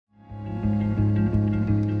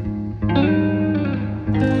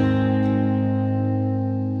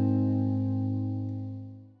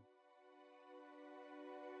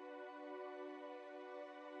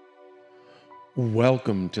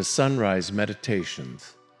Welcome to Sunrise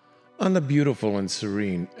Meditations on the beautiful and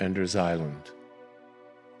serene Ender's Island.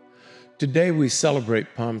 Today we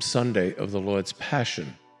celebrate Palm Sunday of the Lord's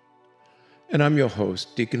Passion, and I'm your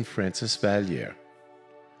host, Deacon Valliere.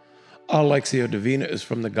 Our Lectio Divina is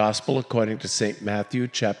from the Gospel according to St. Matthew,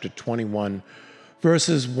 chapter 21,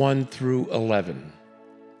 verses 1 through 11.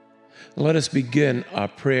 Let us begin our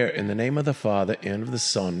prayer in the name of the Father, and of the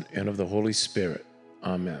Son, and of the Holy Spirit.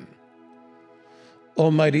 Amen.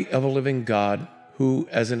 Almighty, ever-living God, who,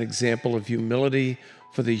 as an example of humility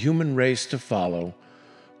for the human race to follow,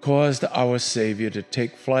 caused our Savior to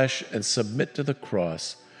take flesh and submit to the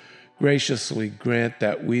cross, graciously grant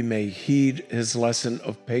that we may heed his lesson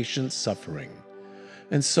of patient suffering,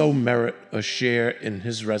 and so merit a share in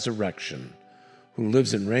his resurrection, who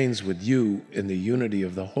lives and reigns with you in the unity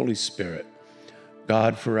of the Holy Spirit,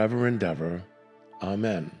 God forever and ever.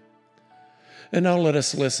 Amen. And now let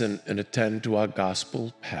us listen and attend to our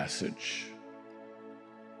gospel passage.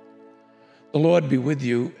 The Lord be with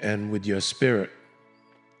you and with your spirit.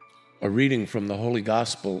 A reading from the Holy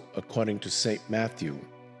Gospel according to St. Matthew.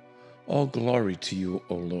 All glory to you,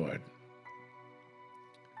 O Lord.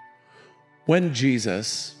 When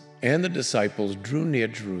Jesus and the disciples drew near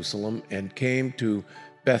Jerusalem and came to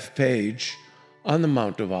Bethphage on the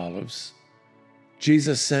Mount of Olives,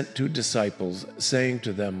 Jesus sent 2 disciples, saying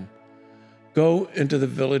to them, "Go into the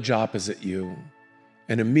village opposite you,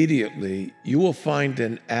 and immediately you will find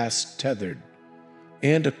an ass tethered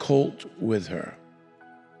and a colt with her.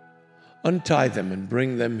 Untie them and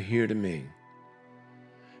bring them here to me.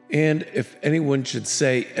 And if anyone should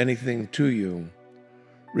say anything to you,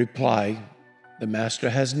 reply, 'The Master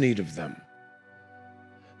has need of them.'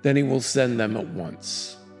 Then he will send them at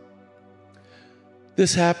once."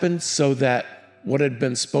 This happened so that what had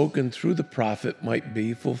been spoken through the prophet might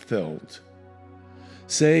be fulfilled.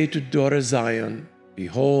 "Say to daughter Zion,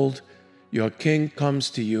 Behold, your king comes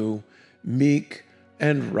to you, meek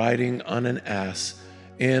and riding on an ass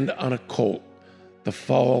and on a colt, the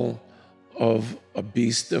foal of a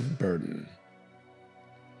beast of burden."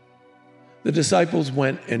 The disciples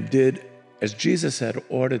went and did as Jesus had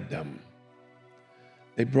ordered them.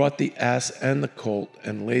 They brought the ass and the colt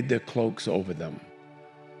and laid their cloaks over them,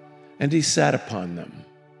 and he sat upon them.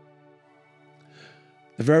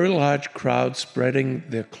 The very large crowd spreading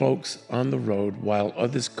their cloaks on the road, while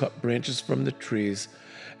others cut branches from the trees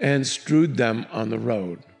and strewed them on the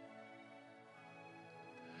road.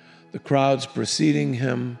 The crowds preceding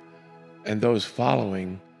him and those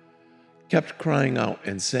following kept crying out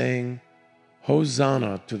and saying,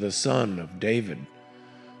 "Hosanna to the Son of David!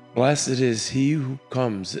 Blessed is he who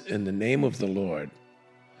comes in the name of the Lord!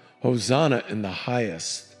 Hosanna in the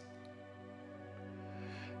highest!"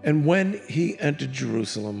 And when he entered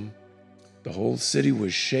Jerusalem, the whole city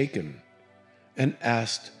was shaken and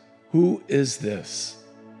asked, "Who is this?"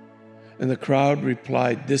 And the crowd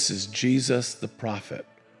replied, "This is Jesus the prophet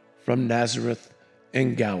from Nazareth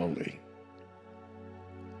in Galilee."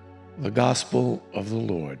 The Gospel of the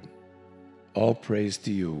Lord. All praise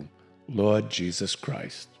to you, Lord Jesus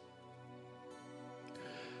Christ.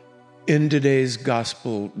 In today's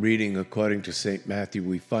Gospel reading according to St. Matthew,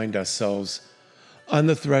 we find ourselves on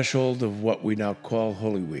the threshold of what we now call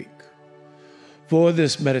Holy Week. For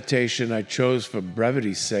this meditation, I chose, for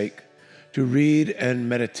brevity's sake, to read and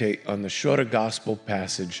meditate on the shorter gospel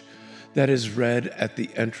passage that is read at the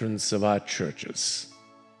entrance of our churches.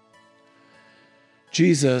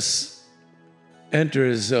 Jesus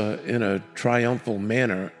enters in a triumphal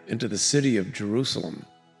manner into the city of Jerusalem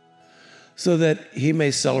so that he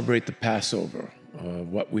may celebrate the Passover,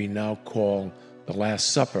 what we now call the Last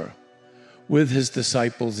Supper, with his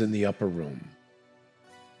disciples in the upper room.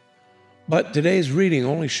 But today's reading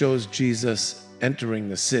only shows Jesus entering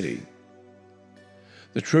the city.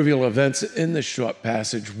 The trivial events in this short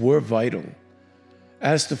passage were vital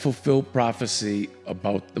as to fulfill prophecy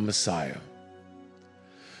about the Messiah.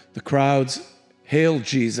 The crowds hailed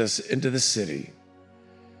Jesus into the city,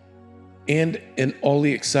 and in all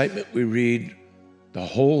the excitement we read, the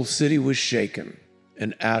whole city was shaken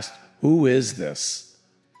and asked, "Who is this?"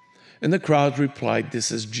 And the crowd replied,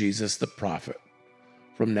 "This is Jesus the prophet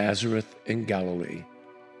from Nazareth in Galilee."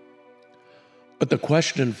 But the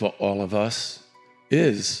question for all of us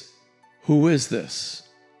is, who is this?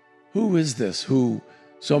 Who is this who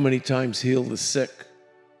so many times healed the sick,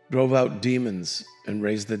 drove out demons, and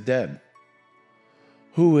raised the dead?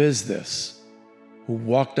 Who is this who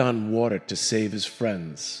walked on water to save his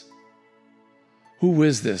friends? Who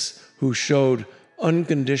is this who showed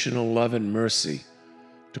unconditional love and mercy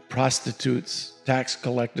to prostitutes, tax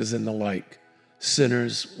collectors, and the like,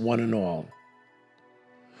 sinners one and all?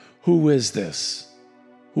 Who is this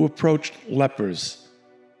who approached lepers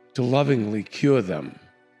to lovingly cure them?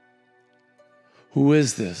 Who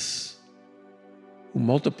is this who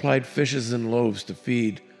multiplied fishes and loaves to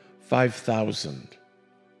feed 5,000?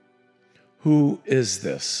 Who is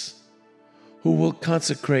this who will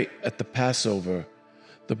consecrate at the Passover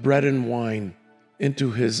the bread and wine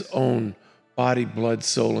into his own body, blood,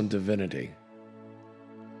 soul, and divinity?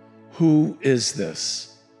 Who is this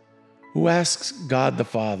who asks God the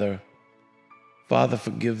Father, "Father,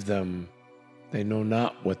 forgive them, they know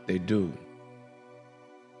not what they do"?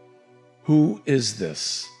 Who is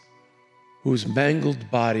this whose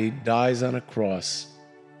mangled body dies on a cross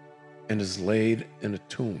and is laid in a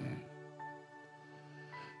tomb?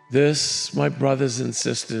 This, my brothers and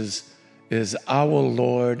sisters, is our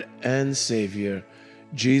Lord and Savior,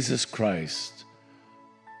 Jesus Christ,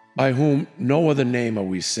 by whom no other name are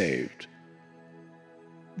we saved,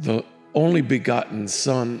 the only begotten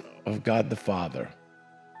Son of God the Father,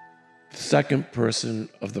 the second person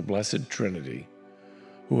of the Blessed Trinity,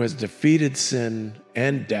 who has defeated sin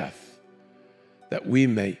and death, that we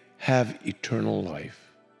may have eternal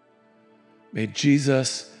life. May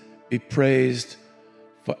Jesus be praised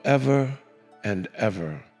forever and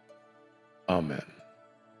ever. Amen.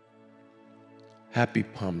 Happy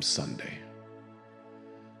Palm Sunday.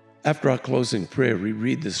 After our closing prayer, we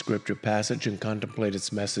read the scripture passage and contemplate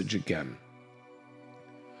its message again.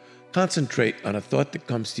 Concentrate on a thought that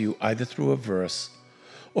comes to you either through a verse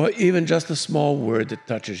or even just a small word that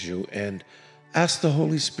touches you, and ask the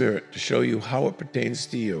Holy Spirit to show you how it pertains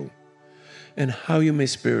to you and how you may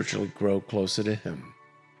spiritually grow closer to Him.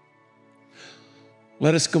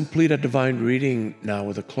 Let us complete our divine reading now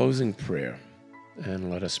with a closing prayer, and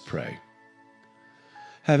let us pray.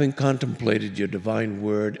 Having contemplated your divine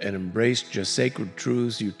word and embraced your sacred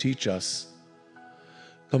truths you teach us,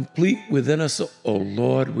 complete within us, O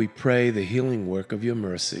Lord, we pray, the healing work of your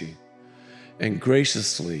mercy, and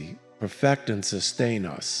graciously perfect and sustain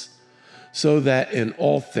us, so that in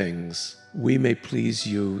all things we may please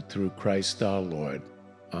you through Christ our Lord.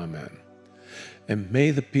 Amen. And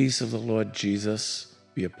may the peace of the Lord Jesus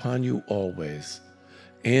be upon you always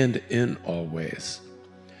and in all ways.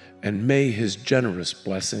 And may his generous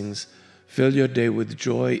blessings fill your day with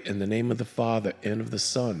joy, in the name of the Father, and of the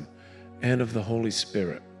Son, and of the Holy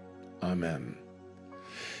Spirit. Amen.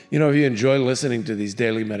 You know, if you enjoy listening to these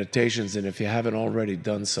daily meditations, and if you haven't already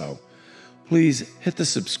done so, please hit the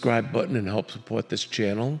subscribe button and help support this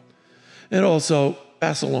channel. And also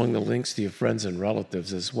pass along the links to your friends and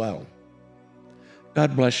relatives as well.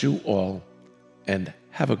 God bless you all, and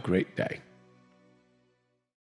have a great day.